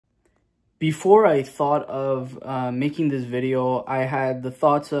Before I thought of making this video, I had the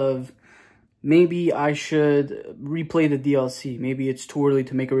thoughts of maybe I should replay the DLC. Maybe it's too early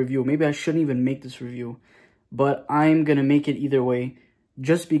to make a review. Maybe I shouldn't even make this review. But I'm going to make it either way,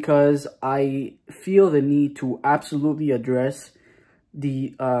 just because I feel the need to absolutely address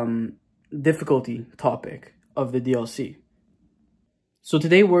the difficulty topic of the DLC. So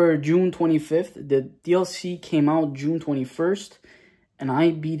today we're June 25th. The DLC came out June 21st, and I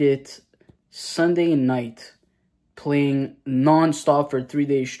beat it Sunday night, playing non-stop for 3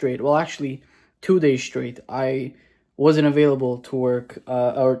 days straight. Well, actually, 2 days straight. I wasn't available to work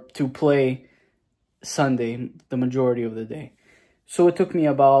or to play Sunday the majority of the day. So it took me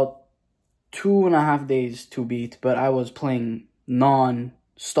about 2.5 days to beat, but I was playing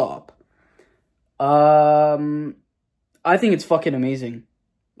non-stop. I think it's fucking amazing.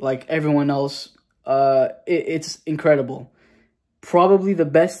 Like everyone else, it's incredible. Probably the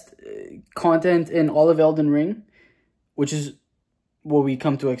best content in all of Elden Ring, which is what we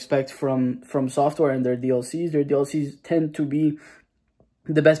come to expect from Software and their DLCs. Their DLCs tend to be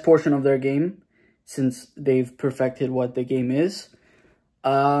the best portion of their game, since they've perfected what the game is.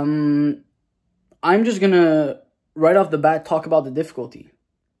 I'm just gonna, right off the bat, talk about the difficulty.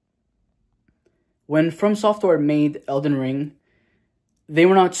 When From Software made Elden Ring, they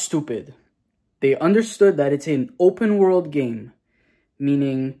were not stupid. They understood that it's an open world game,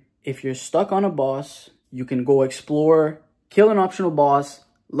 meaning if you're stuck on a boss, you can go explore, kill an optional boss,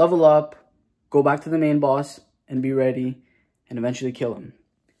 level up, go back to the main boss, and be ready, and eventually kill him.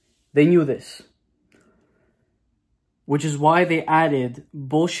 They knew this. Which is why they added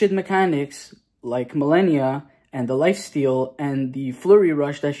bullshit mechanics like Millennia and the lifesteal and the flurry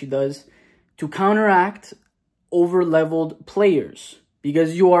rush that she does to counteract over-leveled players.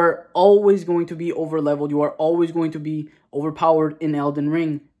 Because you are always going to be over-leveled, you are always going to be overpowered in Elden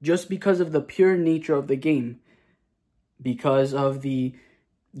Ring just because of the pure nature of the game. Because of the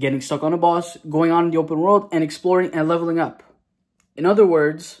getting stuck on a boss, going on in the open world, and exploring and leveling up. In other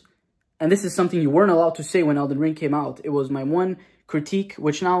words, and this is something you weren't allowed to say when Elden Ring came out. It was my one critique,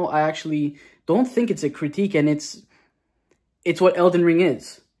 which now I actually don't think it's a critique, and it's what Elden Ring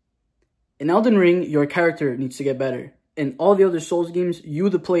is. In Elden Ring, your character needs to get better. In all the other Souls games, you,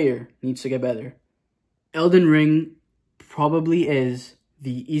 the player, needs to get better. Elden Ring probably is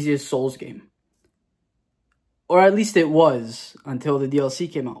the easiest Souls game. Or at least it was until the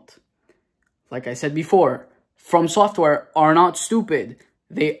DLC came out. Like I said before, From Software are not stupid.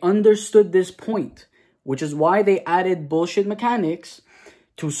 They understood this point, which is why they added bullshit mechanics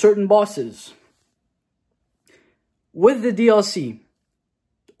to certain bosses. With the DLC,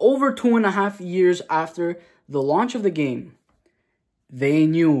 over 2.5 years after the launch of the game, they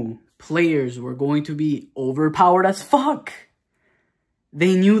knew players were going to be overpowered as fuck.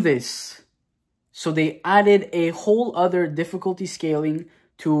 They knew this. So they added a whole other difficulty scaling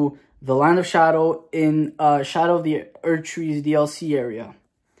to the Land of Shadow in Shadow of the Erdtree's DLC area.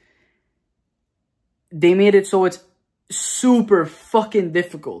 They made it so it's super fucking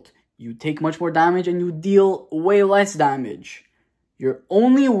difficult. You take much more damage and you deal way less damage. Your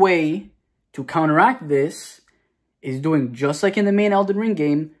only way to counteract this is doing just like in the main Elden Ring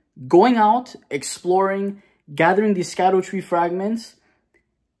game, going out, exploring, gathering these Erdtree fragments,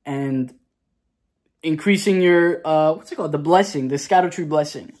 and increasing your, what's it called? The blessing, the Erdtree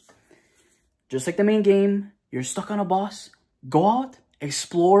blessing. Just like the main game, you're stuck on a boss, go out,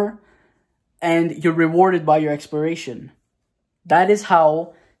 explore, and you're rewarded by your exploration. That is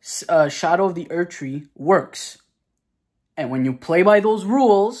how Shadow of the Erdtree works. And when you play by those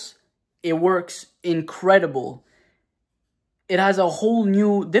rules, it works incredible. It has a whole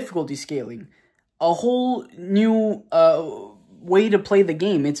new difficulty scaling. A whole new way to play the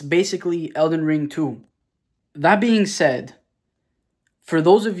game. It's basically Elden Ring 2. That being said, for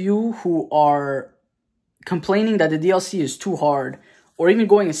those of you who are complaining that the DLC is too hard, or even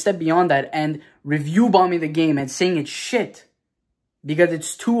going a step beyond that and review bombing the game and saying it's shit because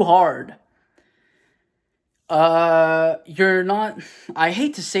it's too hard, you're not, I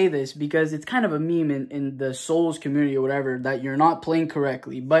hate to say this because it's kind of a meme in the Souls community or whatever, that you're not playing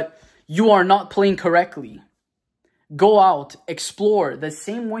correctly, but you are not playing correctly. Go out, explore the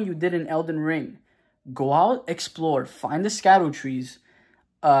same way you did in Elden Ring. Go out, explore, find the Erdtrees,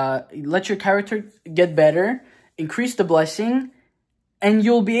 let your character get better, increase the blessing, and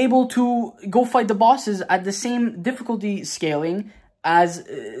you'll be able to go fight the bosses at the same difficulty scaling as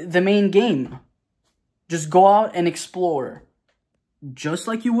the main game. Just go out and explore. Just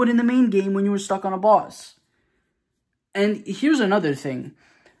like you would in the main game when you were stuck on a boss. And here's another thing.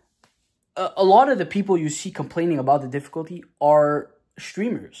 A lot of the people you see complaining about the difficulty are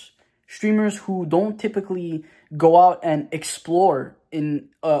streamers. streamers who don't typically go out and explore in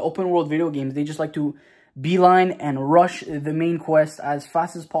open world video games. They just like to beeline and rush the main quest as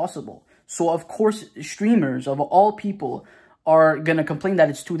fast as possible. So of course, streamers of all people are gonna complain that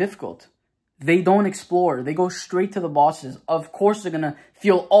it's too difficult. They don't explore. They go straight to the bosses. Of course, they're gonna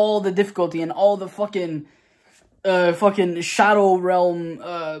feel all the difficulty and all the fucking Shadow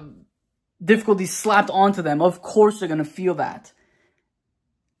Realm difficulty slapped onto them. Of course, they're gonna feel that.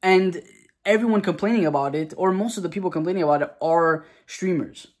 And everyone complaining about it, or most of the people complaining about it, are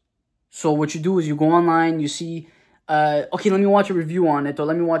streamers. So what you do is you go online, you see, okay, let me watch a review on it, or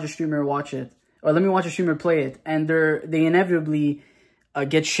let me watch a streamer watch it, or let me watch a streamer play it, and they inevitably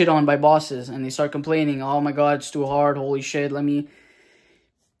get shit on by bosses, and they start complaining, oh my god, it's too hard, holy shit, let me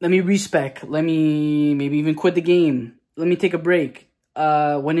respec, let me maybe even quit the game, let me take a break.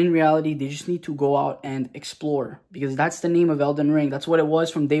 When in reality, they just need to go out and explore, because that's the name of Elden Ring. That's what it was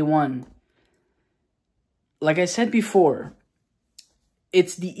from day one. Like I said before,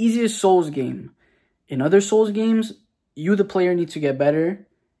 it's the easiest Souls game. In other Souls games, you, the player, need to get better.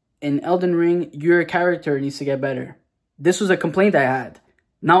 In Elden Ring, your character needs to get better. This was a complaint I had.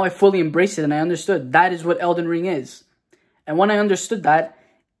 Now I fully embraced it and I understood that is what Elden Ring is. And when I understood that,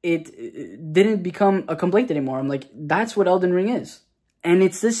 it didn't become a complaint anymore. I'm like, that's what Elden Ring is. And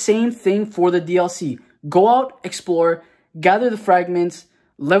it's the same thing for the DLC. Go out, explore, gather the fragments,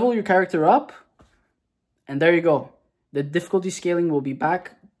 level your character up, and there you go. The difficulty scaling will be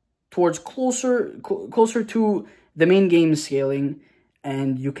back towards closer to the main game scaling,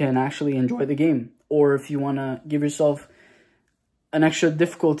 and you can actually enjoy the game. Or if you want to give yourself an extra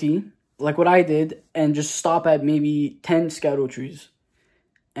difficulty, like what I did, and just stop at maybe 10 Erdtrees.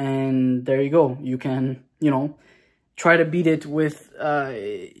 And there you go. You can, you know, try to beat it with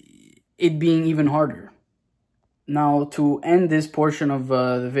it being even harder. Now, to end this portion of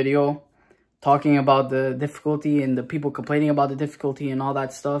the video, talking about the difficulty and the people complaining about the difficulty and all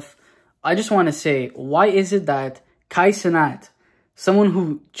that stuff, I just want to say, why is it that Kai Cenat, someone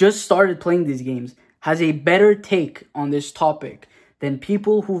who just started playing these games, has a better take on this topic than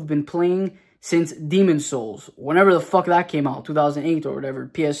people who've been playing since Demon Souls, whenever the fuck that came out, 2008 or whatever,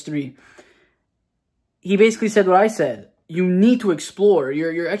 PS3. He basically said what I said. You need to explore.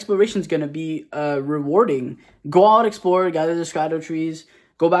 Your exploration is going to be rewarding. Go out, explore, gather the Erdtrees,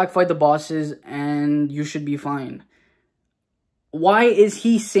 go back, fight the bosses, and you should be fine. Why is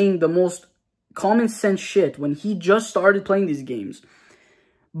he saying the most common sense shit when he just started playing these games?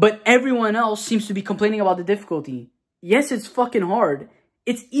 But everyone else seems to be complaining about the difficulty. Yes, it's fucking hard.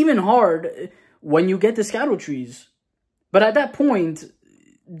 It's even hard when you get the Erdtrees. But at that point,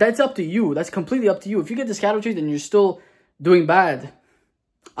 that's up to you. That's completely up to you. If you get the Erdtrees and you're still doing bad,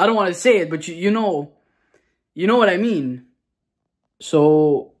 I don't want to say it, but you know what I mean.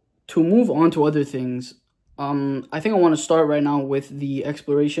 So, to move on to other things, I think I want to start right now with the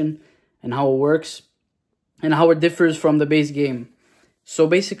exploration and how it works and how it differs from the base game. So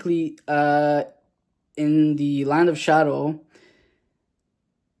basically, in the Land of Shadow,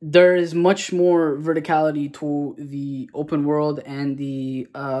 there is much more verticality to the open world and the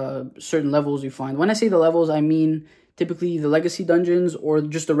certain levels you find. When I say the levels, I mean typically the legacy dungeons or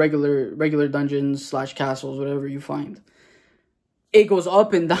just the regular dungeons / castles, whatever you find. It goes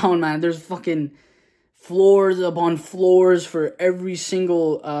up and down, man. There's fucking floors upon floors for every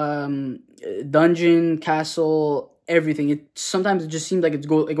single dungeon, castle, everything. Sometimes it just seems like it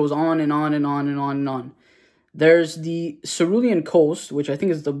goes on and on and on and on and on. There's the Cerulean Coast, which I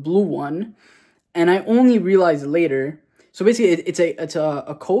think is the blue one, and I only realized later. So basically, it's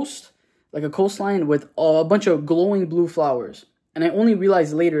a coast, like a coastline with a bunch of glowing blue flowers. And I only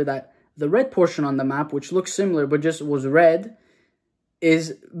realized later that the red portion on the map, which looks similar but just was red,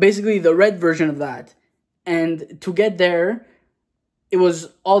 is basically the red version of that. And to get there, it was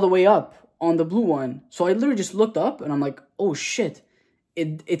all the way up on the blue one. So I literally just looked up and I'm like, oh shit,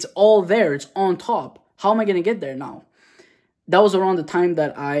 it's all there. It's on top. How am I going to get there now? That was around the time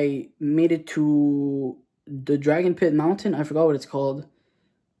that I made it to the Dragon Pit Mountain. I forgot what it's called.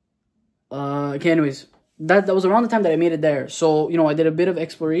 Okay, anyways, that was around the time that I made it there. So, you know, I did a bit of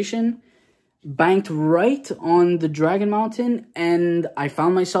exploration, banked right on the Dragon Mountain, and I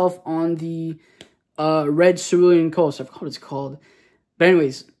found myself on the Red Cerulean Coast. I forgot what it's called. But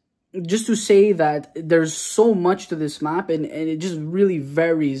anyways, just to say that there's so much to this map, and it just really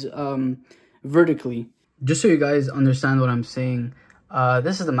varies vertically. Just so you guys understand what I'm saying,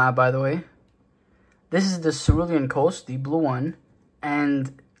 this is the map, by the way. This is the Cerulean Coast, the blue one,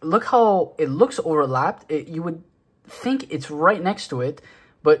 and look how it looks overlapped. You would think it's right next to it,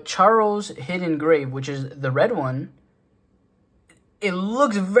 but Charo's Hidden Grave, which is the red one, it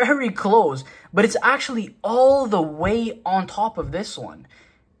looks very close, but it's actually all the way on top of this one.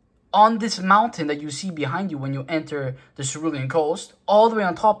 On this mountain that you see behind you when you enter the Cerulean Coast, all the way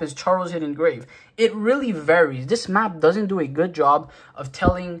on top is Charles' hidden grave. It really varies. This map doesn't do a good job of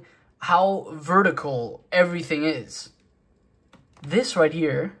telling how vertical everything is. This right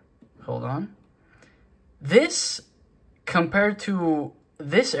here, hold on. This, compared to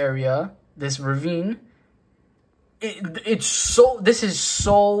this area, this ravine, this is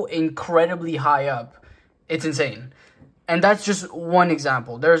so incredibly high up. It's insane. And that's just one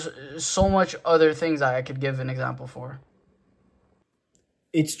example. There's so much other things that I could give an example for.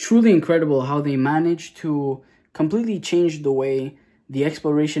 It's truly incredible how they managed to completely change the way the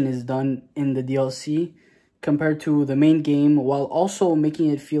exploration is done in the DLC compared to the main game, while also making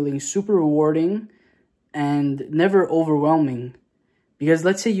it feeling super rewarding and never overwhelming. Because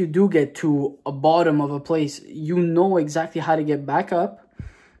let's say you do get to a bottom of a place, you know exactly how to get back up.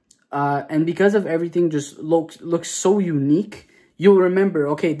 And because of everything just looks so unique, you'll remember,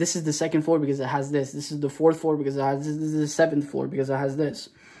 okay, this is the second floor because it has this. This is the fourth floor because it has this. This is the seventh floor because it has this.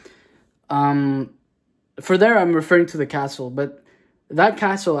 For there, I'm referring to the castle. But that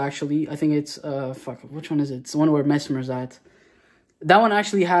castle, actually, I think it's, which one is it? It's the one where Mesmer's at. That one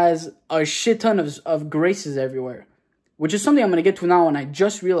actually has a shit ton of graces everywhere, which is something I'm going to get to now, and I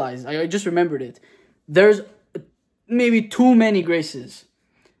just realized, I just remembered it. There's maybe too many graces.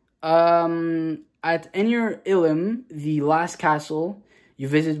 At Enir Ilim, the last castle you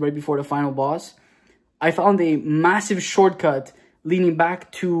visit right before the final boss, I found a massive shortcut leading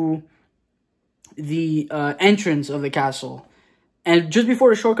back to the entrance of the castle. And just before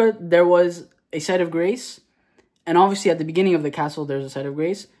the shortcut, there was a site of grace. And obviously at the beginning of the castle, there's a site of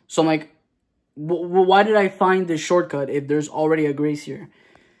grace. So I'm like, why did I find this shortcut if there's already a grace here?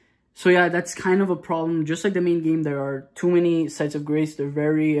 So yeah, that's kind of a problem. Just like the main game, there are too many sites of grace. They're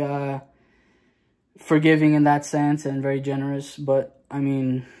very forgiving in that sense and very generous. But, I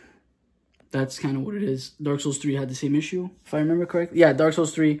mean, that's kind of what it is. Dark Souls 3 had the same issue, if I remember correctly. Yeah, Dark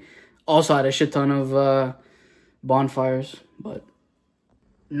Souls 3 also had a shit ton of bonfires. But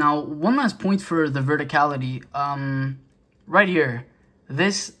now, one last point for the verticality. Right here,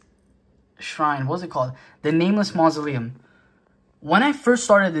 this shrine, what's it called? The Nameless Mausoleum. When I first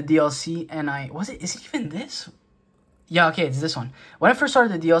started the DLC and is it even this? Yeah, okay, it's this one. When I first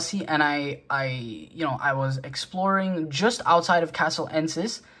started the DLC and I was exploring just outside of Castle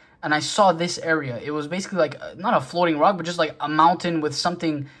Ensis, and I saw this area. It was basically like, not a floating rock, but just like a mountain with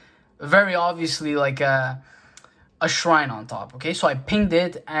something very obviously like a shrine on top, okay? So I pinged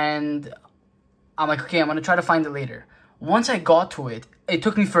it and I'm like, okay, I'm gonna try to find it later. Once I got to it, it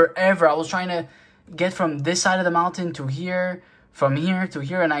took me forever. I was trying to get from this side of the mountain to here, from here to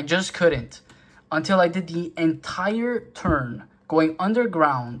here, and I just couldn't. Until I did the entire turn, going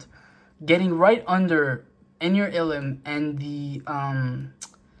underground, getting right under Enir Ilim and the,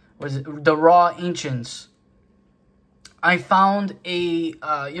 the Raw Ancients. I found a,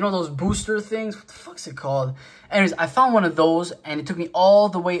 you know those booster things? What the fuck's it called? Anyways, I found one of those, and it took me all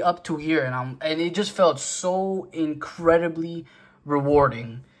the way up to here, and it just felt so incredibly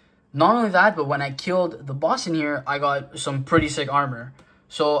rewarding. Not only that, but when I killed the boss in here, I got some pretty sick armor.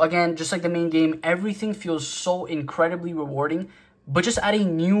 So again, just like the main game, everything feels so incredibly rewarding, but just at a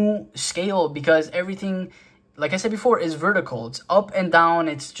new scale, because everything, like I said before, is vertical. It's up and down.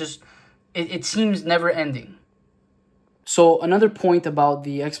 It's just, it seems never ending. So another point about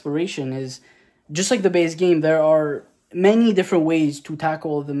the exploration is, just like the base game, there are many different ways to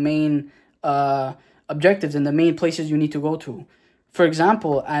tackle the main objectives and the main places you need to go to. For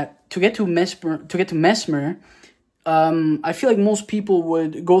example, to get to Mesmer, I feel like most people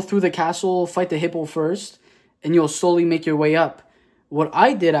would go through the castle, fight the hippo first, and you'll slowly make your way up. What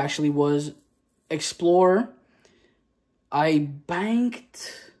I did actually was explore. I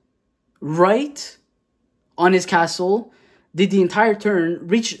banked right on his castle, did the entire turn,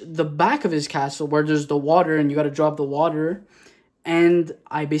 reached the back of his castle where there's the water and you got to drop the water. And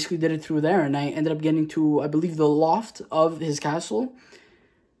I basically did it through there, and I ended up getting to, I believe, the loft of his castle.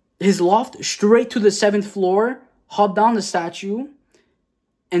 His loft, straight to the 7th floor, hopped down the statue,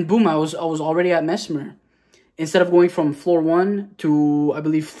 and boom, I was already at Mesmer. Instead of going from floor 1 to, I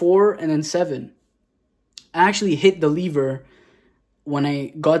believe, 4 and then 7. I actually hit the lever when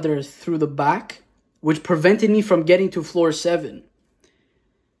I got there through the back, which prevented me from getting to floor 7.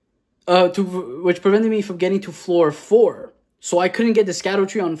 Which prevented me from getting to floor 4. So I couldn't get the Shadow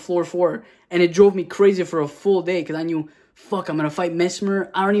Tree on floor 4, and it drove me crazy for a full day because I knew, fuck, I'm gonna fight Mesmer.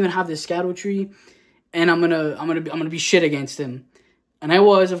 I don't even have the Shadow Tree, and I'm gonna be shit against him. And I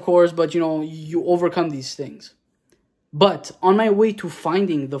was, of course, but you know, you overcome these things. But on my way to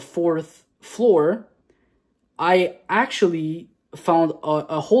finding the 4th floor, I actually found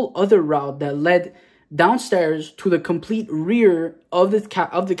a whole other route that led downstairs to the complete rear of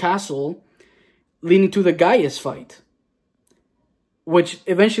the castle, leading to the Gaius fight, which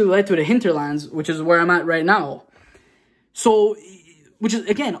eventually led to the hinterlands, which is where I'm at right now. So, which is,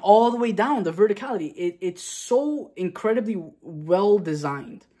 again, all the way down, the verticality. It's so incredibly well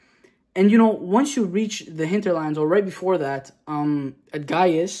designed. And, you know, once you reach the hinterlands, or right before that, at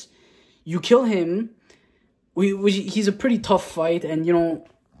Gaius, you kill him. He's a pretty tough fight, and, you know,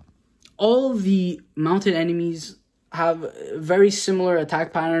 all the mounted enemies have very similar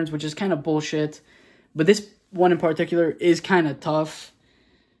attack patterns, which is kind of bullshit. But this one in particular is kind of tough.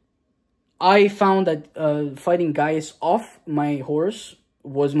 I found that fighting Gaius off my horse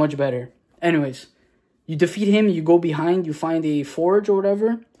was much better. Anyways, you defeat him, you go behind, you find a forge or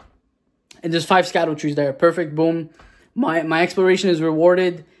whatever, and there's 5 Shadow Trees there. Perfect, boom. My exploration is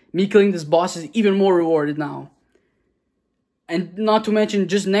rewarded. Me killing this boss is even more rewarded now. And not to mention,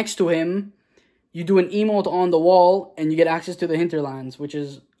 just next to him, you do an emote on the wall, and you get access to the hinterlands, which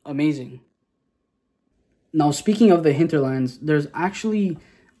is amazing. Now, speaking of the hinterlands, there's actually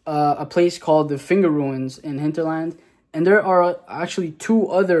a place called the Finger Ruins in Hinterland, and there are actually 2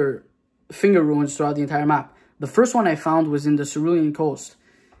 other Finger Ruins throughout the entire map. The first one I found was in the Cerulean Coast.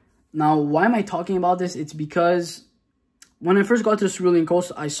 Now, why am I talking about this? It's because when I first got to the Cerulean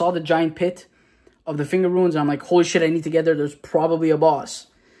Coast, I saw the giant pit of the Finger Ruins, and I'm like, holy shit, I need to get there. There's probably a boss.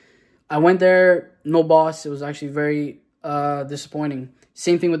 I went there, no boss. It was actually very disappointing.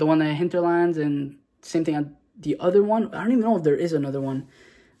 Same thing with the one at Hinterlands, and same thing at the other one. I don't even know if there is another one.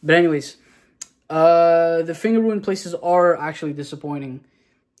 But anyways, the Finger Ruin places are actually disappointing.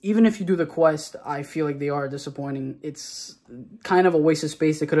 Even if you do the quest, I feel like they are disappointing. It's kind of a waste of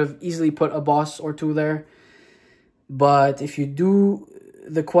space. They could have easily put a boss or 2 there. But if you do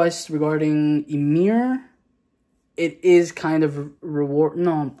the quest regarding Ymir, it is kind of reward.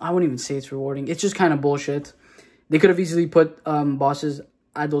 No, I wouldn't even say it's rewarding. It's just kind of bullshit. They could have easily put bosses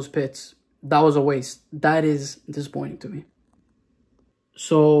at those pits. That was a waste. That is disappointing to me.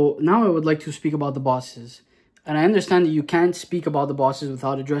 So now I would like to speak about the bosses. And I understand that you can't speak about the bosses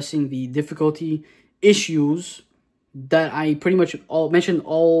without addressing the difficulty issues that I pretty much mentioned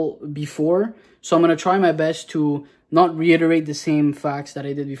all before. So I'm going to try my best to not reiterate the same facts that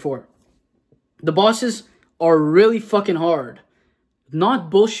I did before. The bosses are really fucking hard. Not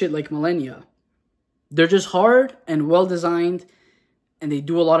bullshit like Millennia. They're just hard and well designed, and they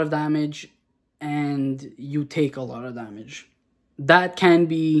do a lot of damage, and you take a lot of damage. That can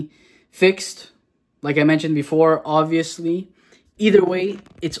be fixed, like I mentioned before, obviously. Either way,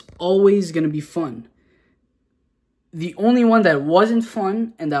 it's always going to be fun. The only one that wasn't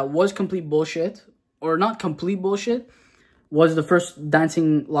fun and that was complete bullshit, or not complete bullshit, was the first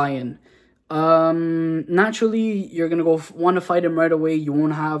Dancing Lion. Naturally, you're going to go want to fight him right away. You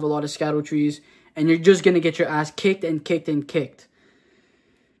won't have a lot of Shadow Trees, and you're just going to get your ass kicked and kicked and kicked.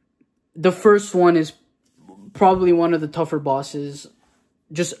 The first one is probably one of the tougher bosses,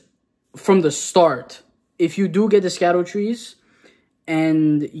 just from the start. If you do get the Shadow Trees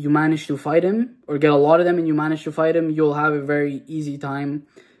and you manage to fight him, or get a lot of them and you manage to fight him, you'll have a very easy time.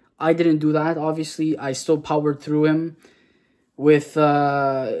 I didn't do that, obviously. I still powered through him with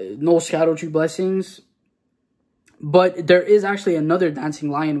no Shadow Tree blessings. But there is actually another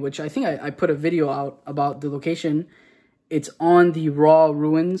Dancing Lion, which I think I put a video out about the location. It's on the Raw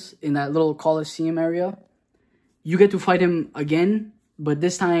Ruins in that little Coliseum area. You get to fight him again, but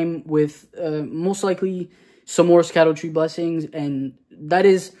this time with most likely some more Shadow Tree blessings. And that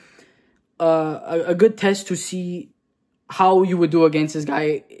is a good test to see how you would do against this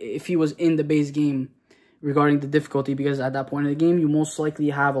guy if he was in the base game regarding the difficulty, because at that point in the game, you most likely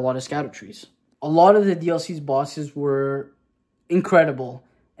have a lot of Shadow Trees. A lot of the DLC's bosses were incredible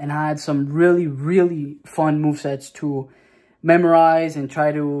and had some really, really fun movesets to memorize and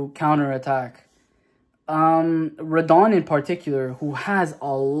try to counterattack. Radon in particular, who has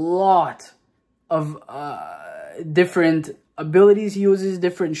a lot of different abilities he uses,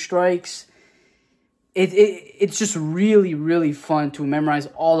 different strikes. It's just really, really fun to memorize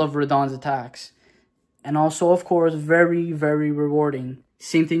all of Radon's attacks. And also, of course, very, very rewarding.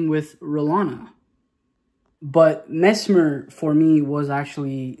 Same thing with Rolana. But Mesmer, for me, was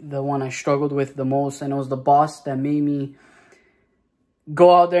actually the one I struggled with the most. And it was the boss that made me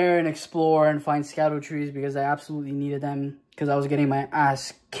go out there and explore and find Shadow Trees, because I absolutely needed them, because I was getting my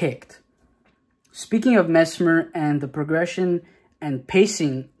ass kicked. Speaking of Mesmer and the progression and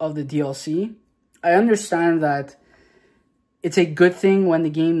pacing of the DLC, I understand that it's a good thing when the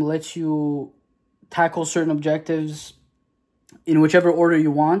game lets you tackle certain objectives in whichever order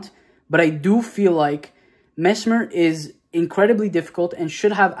you want. But I do feel like Mesmer is incredibly difficult and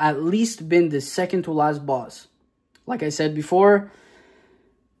should have at least been the second to last boss. Like I said before,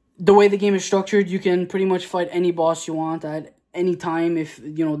 the way the game is structured, you can pretty much fight any boss you want at any time if,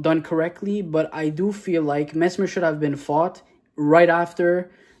 you know, done correctly. But I do feel like Mesmer should have been fought right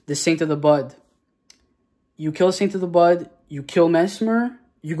after the Saint of the Bud. You kill Saint of the Bud, you kill Mesmer,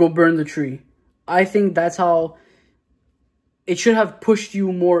 you go burn the tree. I think that's how it should have pushed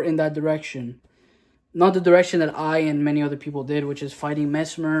you more in that direction. Not the direction that I and many other people did, which is fighting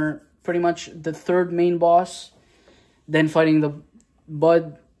Mesmer, pretty much the third main boss, then fighting the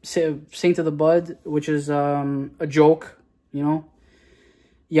Bud, Saint of the Bud, which is a joke, you know.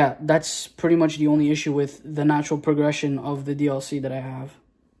 Yeah, that's pretty much the only issue with the natural progression of the DLC that I have.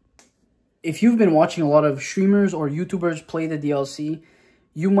 If you've been watching a lot of streamers or YouTubers play the DLC,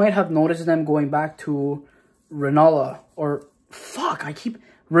 you might have noticed them going back to Renala, or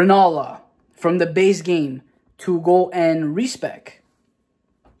Renala from the base game to go and respec.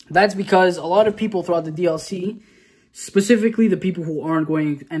 That's because a lot of people throughout the DLC, specifically the people who aren't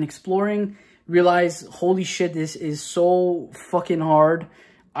going and exploring, realize, holy shit, this is so fucking hard.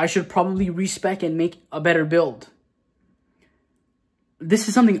 I should probably respec and make a better build. This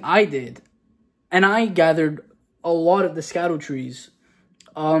is something I did. And I gathered a lot of the Scato trees.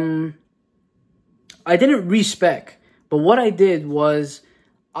 I didn't respec, but what I did was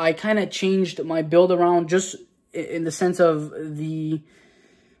I kind of changed my build around just in the sense of the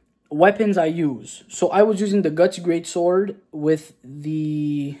weapons I use. So I was using the Guts Greatsword with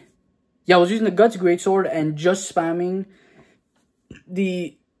the... Yeah, I was using the Guts Greatsword and just spamming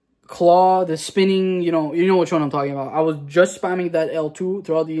the claw, the spinning, you know which one I'm talking about. I was just spamming that L2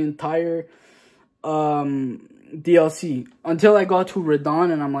 throughout the entire DLC until I got to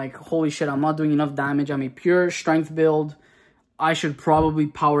Radon, and I'm like, holy shit, I'm not doing enough damage. I'm a pure strength build. I should probably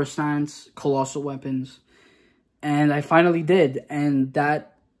power stance colossal weapons. And I finally did, and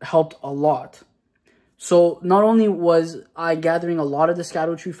that helped a lot. So not only was I gathering a lot of the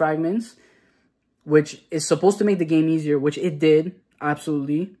Scato Tree fragments, which is supposed to make the game easier, which it did,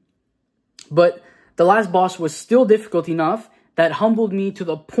 absolutely. But the last boss was still difficult enough that humbled me to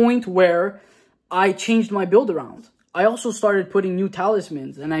the point where I changed my build around. I also started putting new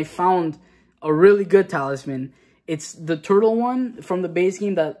talismans, and I found a really good talisman. It's the turtle one from the base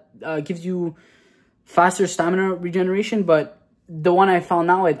game that gives you faster stamina regeneration, but the one I found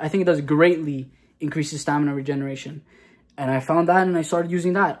now, I think it does greatly increases stamina regeneration. And I found that, and I started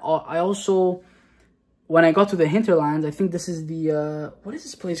using that. I also, when I got to the hinterlands, I think this is the, what is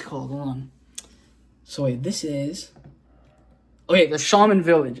this place called? Hold on. So wait, this is... Okay, the Shaman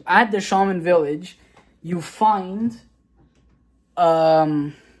Village. At the Shaman Village, you find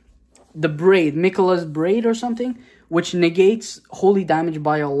the braid, Miquella's braid or something, which negates holy damage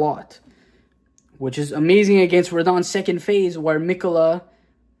by a lot. Which is amazing against Radon's second phase, where Miquella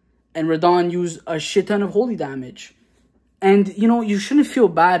and Radon use a shit ton of holy damage. And, you know, you shouldn't feel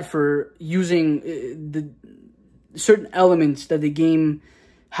bad for using the certain elements that the game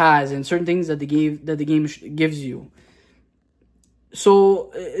has and certain things that the game gives you.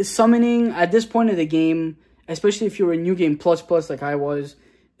 So, summoning at this point of the game, especially if you're a new game plus like I was,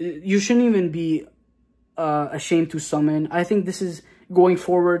 you shouldn't even be ashamed to summon. I think this is, going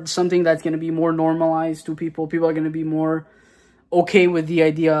forward, something that's going to be more normalized to people. People are going to be more okay with the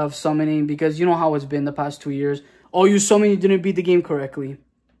idea of summoning, because you know how it's been the past 2 years. Oh, you summoned, you didn't beat the game correctly.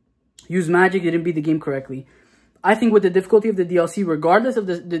 Use magic, you didn't beat the game correctly. I think with the difficulty of the DLC, regardless of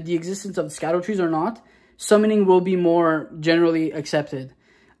the existence of the Scato trees or not, summoning will be more generally accepted.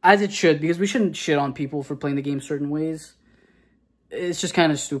 As it should, because we shouldn't shit on people for playing the game certain ways. It's just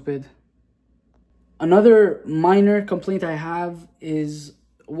kind of stupid. Another minor complaint I have is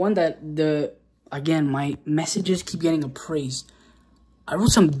one that again, my messages keep getting appraised. I wrote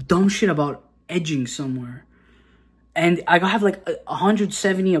some dumb shit about edging somewhere, and I have like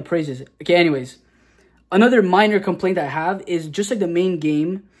 170 appraises. Okay, anyways, another minor complaint I have is just like the main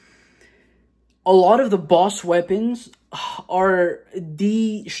game, a lot of the boss weapons are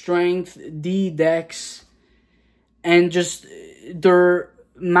D strength, D dex, and just they're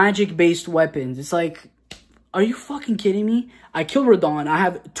magic-based weapons. It's like, are you fucking kidding me? I kill Radon. I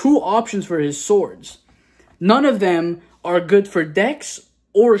have 2 options for his swords. None of them are good for dex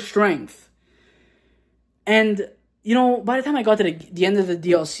or strength. And, you know, by the time I got to the end of the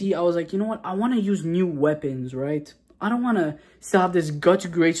DLC, I was like, you know what? I want to use new weapons, right? I don't want to still have this Guts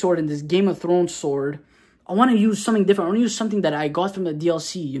Greatsword and this Game of Thrones sword. I want to use something different. I want to use something that I got from the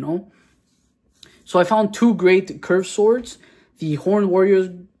DLC, you know? So I found 2 great curved swords. The Horned Warrior's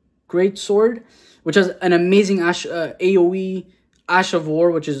Great Sword, which has an amazing AoE Ash of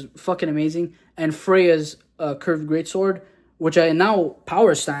War, which is fucking amazing, and Freya's curved greatsword, which I now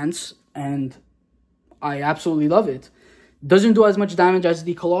power stance, and I absolutely love it. Doesn't do as much damage as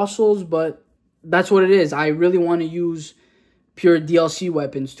the Colossals, but that's what it is. I really want to use pure DLC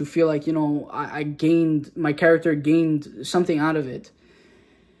weapons to feel like, you know, my character gained something out of it.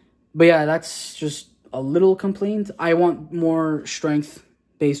 But yeah, that's just a little complaint. I want more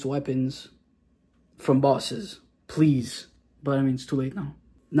strength-based weapons from bosses, please. But I mean, it's too late now.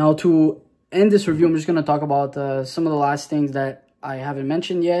 Now, to end this review, I'm just going to talk about some of the last things that I haven't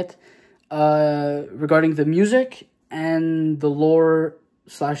mentioned yet regarding the music and the lore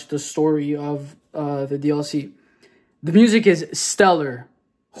 / the story of the DLC. The music is stellar.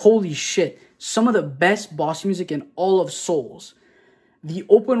 Holy shit. Some of the best boss music in all of Souls. The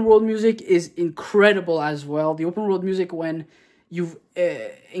open world music is incredible as well. The open world music, when you've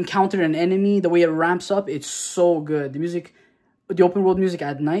encountered an enemy, the way it ramps up, it's so good. The open world music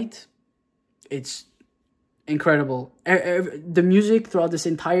at night, it's incredible. The music throughout this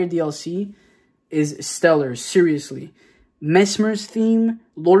entire DLC is stellar, seriously. Mesmer's theme,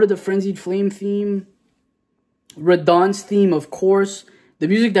 Lord of the Frenzied Flame theme, Radahn's theme, of course. The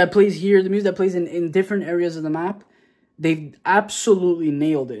music that plays here, the music that plays in different areas of the map, they've absolutely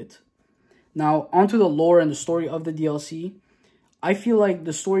nailed it. Now, onto the lore and the story of the DLC. I feel like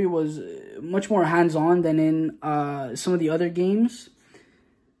the story was much more hands-on than in some of the other games.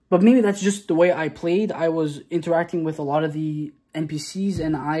 But maybe that's just the way I played. I was interacting with a lot of the NPCs,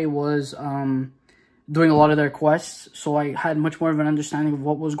 and I was doing a lot of their quests. So I had much more of an understanding of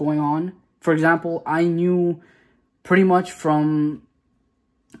what was going on. For example, I knew pretty much from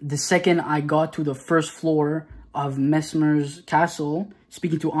the second I got to the first floor of Mesmer's castle,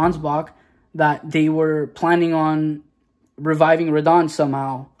 speaking to Ansbach, that they were planning on reviving Radahn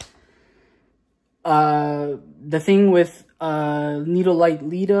somehow. The thing with Needle Light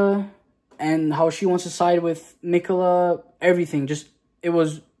Lita and how she wants to side with Mikola, everything, just, it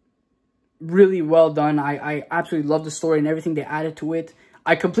was really well done. I absolutely love the story and everything they added to it.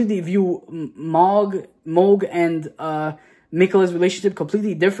 I completely view Moog and Mikola's relationship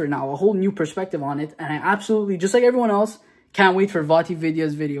completely different now, a whole new perspective on it, and I absolutely, just like everyone else, can't wait for Vati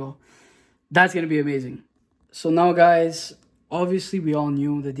Vidya's video. That's going to be amazing. So now, guys, obviously we all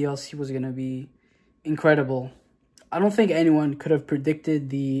knew the DLC was going to be incredible. I don't think anyone could have predicted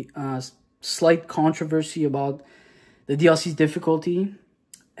the slight controversy about the DLC's difficulty,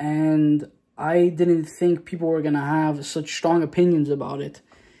 and I didn't think people were going to have such strong opinions about it,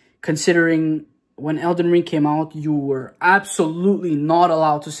 considering when Elden Ring came out, you were absolutely not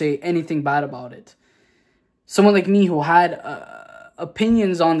allowed to say anything bad about it. Someone like me who had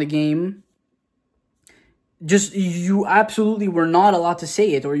opinions on the game, you absolutely were not allowed to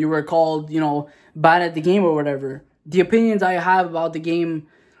say it, or you were called, you know, bad at the game or whatever. The opinions I have about the game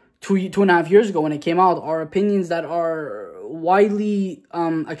two and a half years ago when it came out are opinions that are widely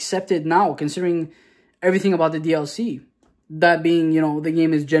accepted now, considering everything about the DLC. That being, you know, the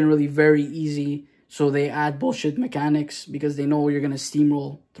game is generally very easy, so they add bullshit mechanics because they know you're going to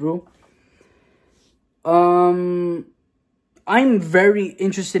steamroll through. I'm very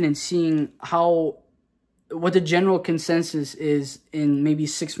interested in seeing what the general consensus is in maybe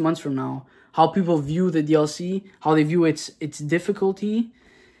 6 months from now. How people view the DLC, how they view its difficulty,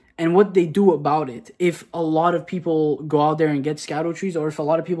 and what they do about it. If a lot of people go out there and get Shadow Trees, or if a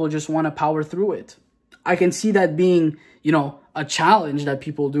lot of people just want to power through it. I can see that being, you know, a challenge that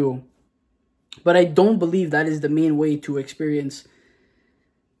people do. But I don't believe that is the main way to experience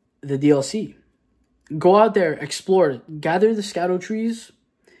the DLC. Go out there, explore, gather the Shadow Trees,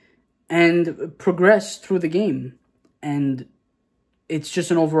 and progress through the game. And it's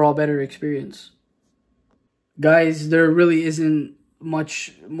just an overall better experience. Guys, there really isn't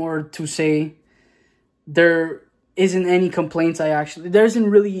much more to say. There isn't any complaints there isn't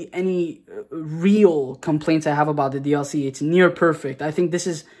really any real complaints I have about the DLC. It's near perfect. I think this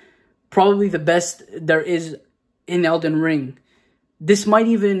is probably the best there is in Elden Ring. This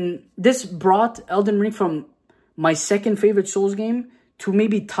brought Elden Ring from my second favorite Souls game to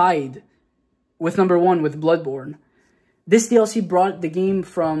maybe tied with #1 with Bloodborne. This DLC brought the game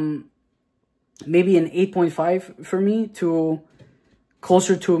from maybe an 8.5 for me to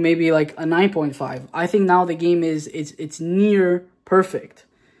closer to maybe like a 9.5. I think now the game it's near perfect.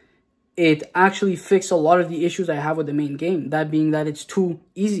 It actually fixed a lot of the issues I have with the main game. That being that it's too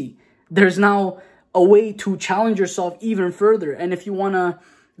easy. There's now a way to challenge yourself even further. And if you want to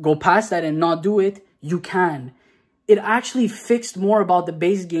go past that and not do it, you can. It actually fixed more about the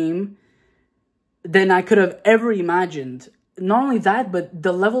base game than I could have ever imagined. Not only that, but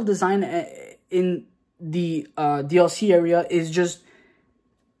the level design in the DLC area is just,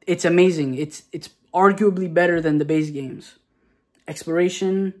 it's amazing. It's arguably better than the base games.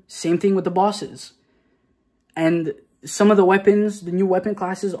 Exploration, same thing with the bosses. And some of the weapons, the new weapon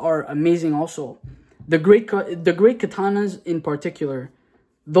classes are amazing also. The great katanas in particular,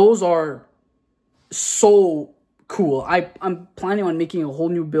 those are so cool. I'm planning on making a whole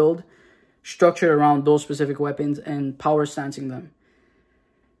new build structured around those specific weapons and power stancing them.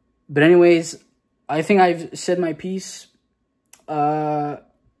 But anyways, I think I've said my piece. I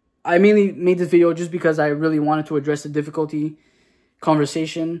mainly made this video just because I really wanted to address the difficulty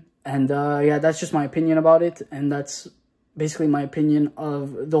conversation. And yeah, that's just my opinion about it. And that's basically my opinion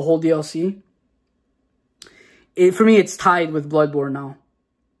of the whole DLC. For me, it's tied with Bloodborne now.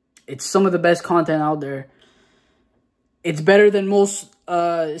 It's some of the best content out there. It's better than most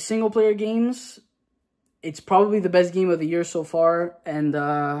single-player games. It's probably the best game of the year so far. And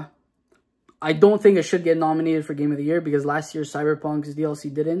I don't think it should get nominated for Game of the Year because last year Cyberpunk's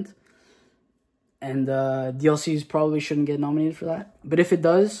DLC didn't. And DLCs probably shouldn't get nominated for that. But if it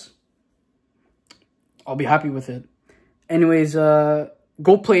does, I'll be happy with it. Anyways,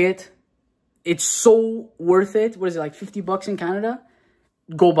 go play it. It's so worth it. What is it, like 50 bucks in Canada?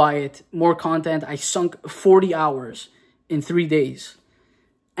 Go buy it. More content. I sunk 40 hours in 3 days.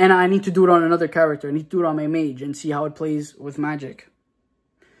 And I need to do it on another character. I need to do it on my mage and see how it plays with magic.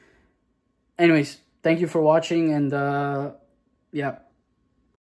 Anyways, thank you for watching. And yeah.